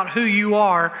discouragement about who you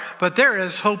are, but there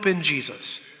is hope in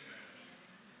Jesus.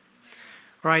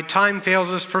 All right, time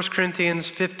fails us, 1 Corinthians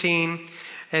 15.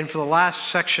 And for the last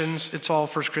sections, it's all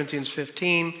 1 Corinthians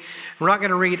 15. We're not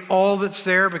going to read all that's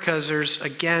there because there's,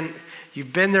 again,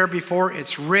 you've been there before.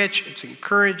 It's rich, it's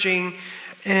encouraging,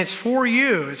 and it's for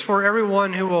you. It's for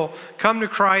everyone who will come to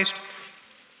Christ.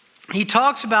 He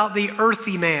talks about the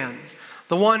earthy man,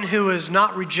 the one who is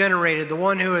not regenerated, the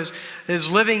one who is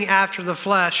living after the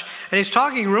flesh. And he's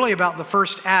talking really about the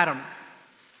first Adam.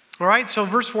 All right, so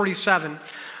verse 47.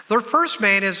 The first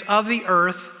man is of the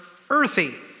earth,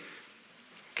 earthy.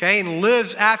 Okay, and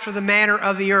lives after the manner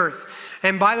of the earth.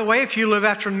 And by the way, if you live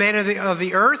after the manner of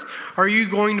the earth, are you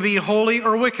going to be holy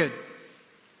or wicked?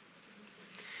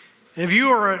 If you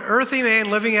are an earthy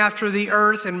man living after the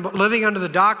earth and living under the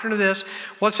doctrine of this,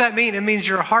 what's that mean? It means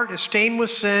your heart is stained with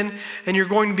sin and you're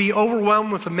going to be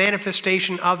overwhelmed with the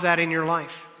manifestation of that in your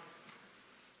life.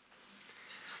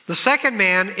 The second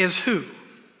man is who?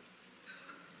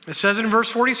 It says in verse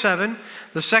 47,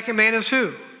 the second man is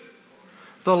who?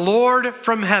 The Lord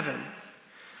from heaven.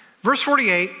 Verse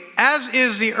 48, as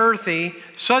is the earthy,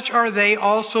 such are they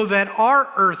also that are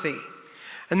earthy.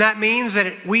 And that means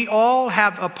that we all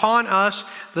have upon us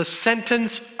the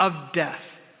sentence of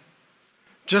death.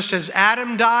 Just as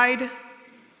Adam died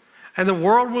and the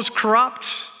world was corrupt,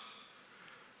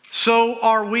 so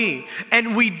are we.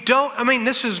 And we don't,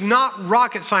 this is not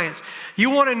rocket science.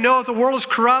 You want to know if the world is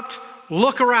corrupt?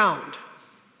 Look around.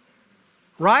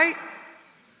 Right?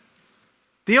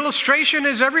 The illustration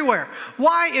is everywhere.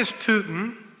 Why is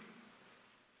Putin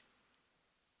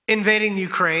invading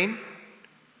Ukraine?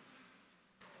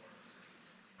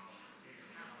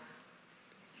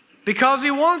 Because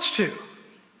he wants to.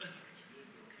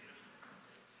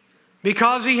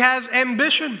 Because he has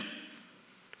ambition.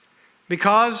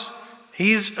 Because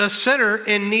he's a sinner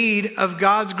in need of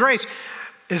God's grace.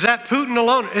 Is that Putin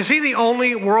alone? Is he the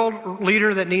only world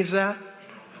leader that needs that?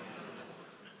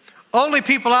 Only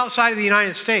people outside of the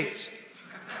United States.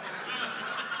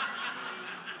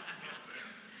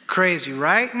 Crazy,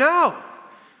 right? No.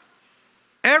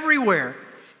 Everywhere.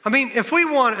 I mean, if we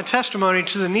want a testimony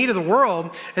to the need of the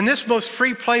world, and this most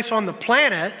free place on the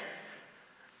planet,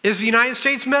 is the United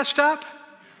States messed up?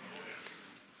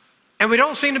 And we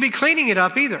don't seem to be cleaning it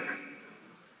up either.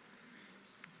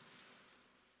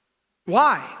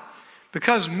 Why?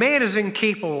 Because man is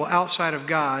incapable outside of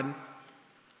God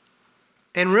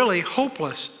and really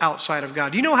hopeless outside of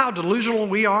God. Do you know how delusional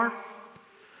we are?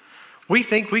 We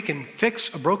think we can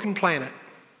fix a broken planet.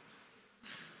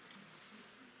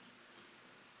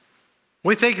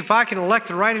 We think if I can elect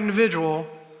the right individual,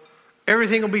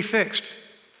 everything will be fixed.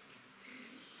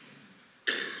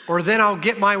 Or then I'll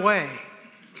get my way.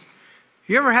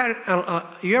 You ever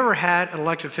had an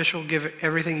elected official give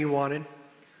everything you wanted?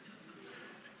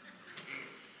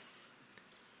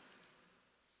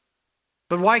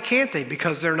 But why can't they?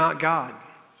 Because they're not God.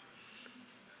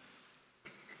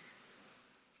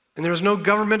 And there's no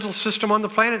governmental system on the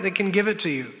planet that can give it to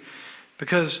you.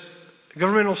 Because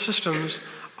governmental systems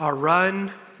are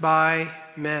run by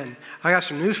men. I got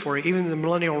some news for you. Even in the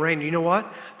millennial reign, you know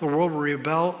what? The world will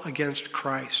rebel against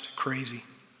Christ. Crazy.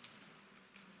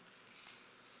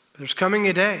 There's coming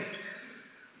a day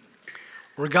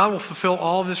where God will fulfill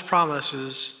all of his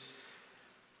promises,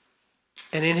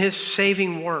 and in his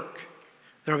saving work,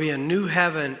 there will be a new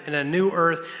heaven and a new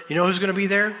earth. You know who's going to be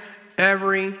there?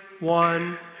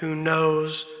 Everyone who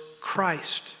knows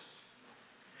Christ.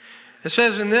 It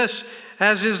says in this,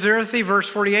 as is the earthly, verse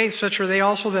 48, such are they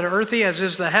also that are earthly, as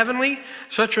is the heavenly,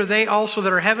 such are they also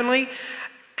that are heavenly.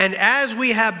 And as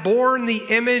we have borne the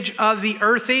image of the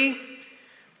earthy,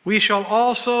 we shall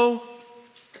also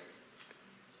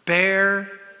bear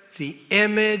the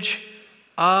image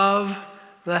of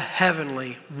the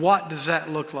heavenly. What does that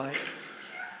look like?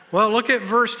 Well, look at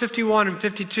verse 51 and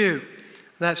 52,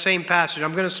 that same passage.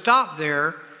 I'm going to stop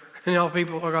there, and all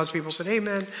God's people said,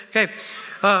 amen. Okay,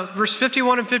 verse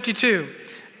 51 and 52.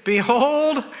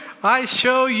 Behold, I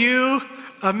show you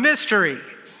a mystery.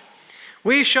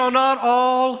 We shall not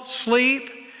all sleep,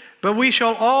 but we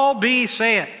shall all be,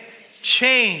 say it,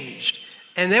 changed.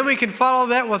 And then we can follow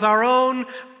that with our own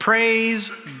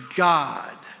praise God.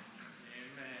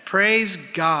 Amen. Praise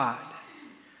God.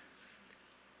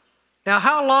 Now,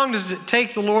 how long does it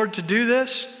take the Lord to do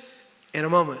this? In a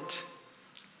moment.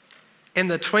 In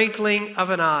the twinkling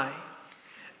of an eye.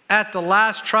 At the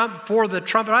last trump, for the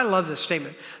trumpet, I love this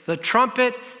statement, the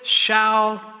trumpet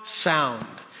shall sound.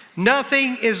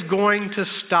 Nothing is going to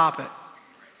stop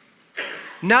it.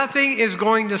 Nothing is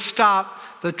going to stop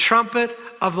the trumpet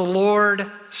of the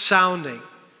Lord sounding.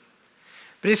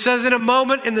 But he says, in a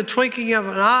moment, in the twinkling of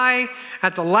an eye,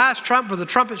 at the last trump, for the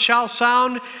trumpet shall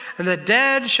sound, and the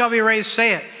dead shall be raised,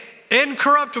 say it,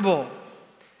 incorruptible,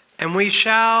 and we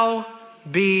shall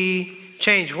be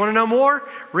changed. Want to know more?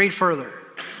 Read further.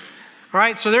 All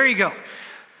right, so there you go.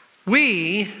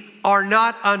 We are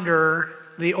not under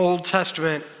the Old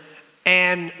Testament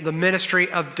and the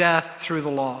ministry of death through the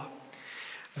law.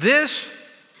 This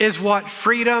is what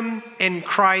freedom in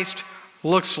Christ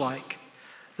looks like.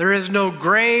 There is no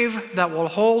grave that will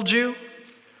hold you.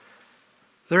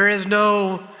 There is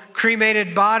no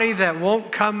cremated body that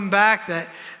won't come back, that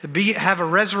have a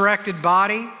resurrected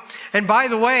body. And by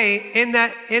the way, in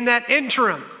that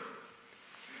interim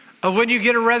of when you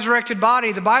get a resurrected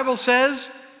body, the Bible says,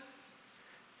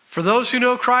 for those who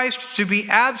know Christ, to be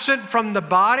absent from the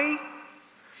body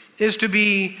is to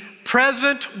be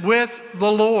present with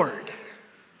the Lord.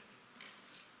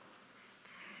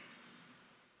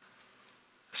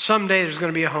 Someday there's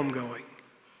going to be a homegoing.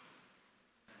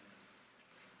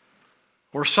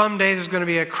 Or someday there's going to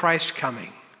be a Christ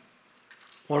coming.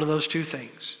 One of those two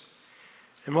things.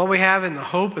 And what we have in the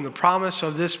hope and the promise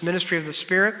of this ministry of the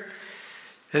Spirit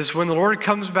is when the Lord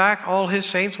comes back, all his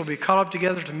saints will be caught up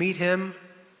together to meet him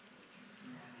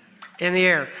in the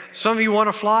air. Some of you want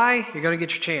to fly, you're going to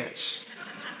get your chance.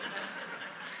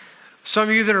 Some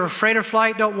of you that are afraid of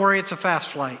flight, don't worry, it's a fast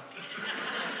flight.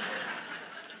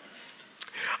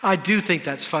 I do think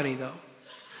that's funny, though.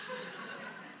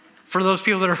 For those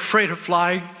people that are afraid of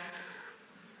flying,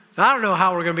 I don't know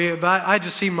how we're going to be, but I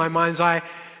just see my mind's eye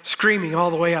screaming all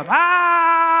the way up.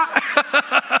 Ah!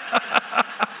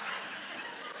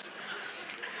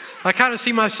 I kind of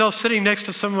see myself sitting next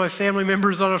to some of my family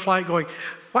members on a flight going,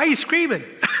 why are you screaming?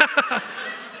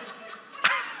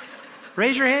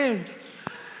 Raise your hands.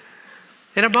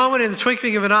 In a moment, in the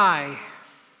twinkling of an eye,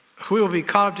 we will be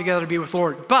caught up together to be with the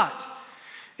Lord. But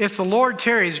if the Lord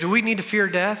tarries, do we need to fear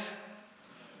death?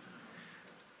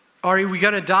 Are we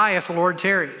going to die if the Lord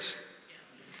tarries?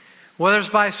 Whether it's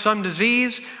by some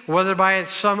disease, whether by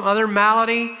some other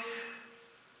malady,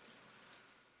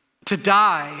 to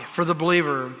die for the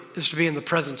believer is to be in the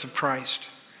presence of Christ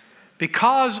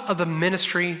because of the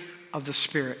ministry of the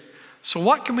Spirit. So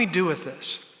what can we do with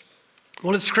this?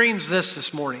 Well, it screams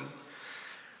this morning.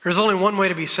 There's only one way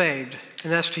to be saved,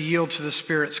 and that's to yield to the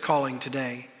Spirit's calling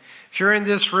today. If you're in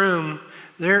this room,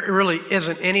 there really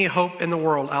isn't any hope in the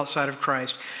world outside of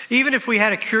Christ. Even if we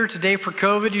had a cure today for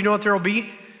COVID, you know what there will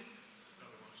be?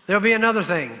 There'll be another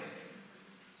thing.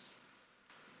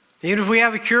 Even if we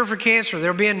have a cure for cancer,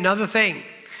 there'll be another thing.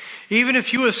 Even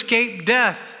if you escape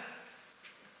death,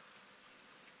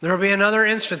 there'll be another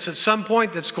instance at some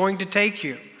point that's going to take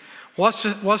you. What's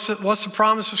the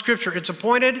promise of Scripture? It's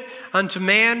appointed unto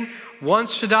man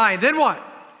once to die. Then what?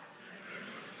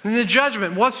 In the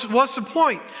judgment. What's the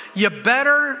point? You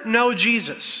better know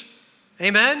Jesus.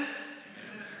 Amen?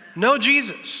 Know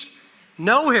Jesus.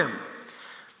 Know Him.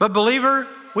 But believer,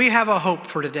 we have a hope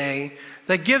for today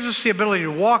that gives us the ability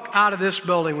to walk out of this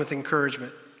building with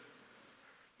encouragement.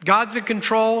 God's in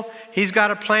control. He's got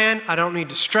a plan. I don't need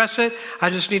to stress it. I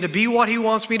just need to be what He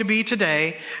wants me to be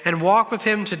today and walk with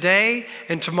Him today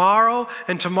and tomorrow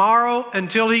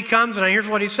until He comes. And here's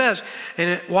what He says.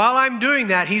 And while I'm doing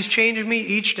that, He's changing me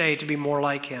each day to be more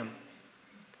like Him.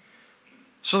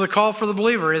 So the call for the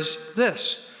believer is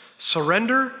this: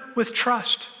 surrender with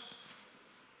trust.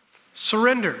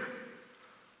 Surrender.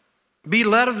 Be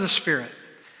led of the Spirit.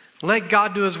 Let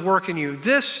God do His work in you.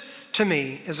 This, to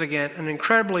me, is again an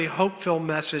incredibly hope-filled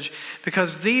message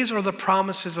because these are the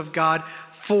promises of God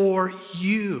for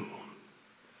you,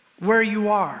 where you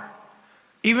are.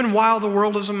 Even while the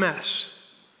world is a mess,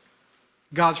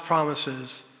 God's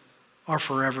promises are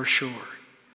forever sure.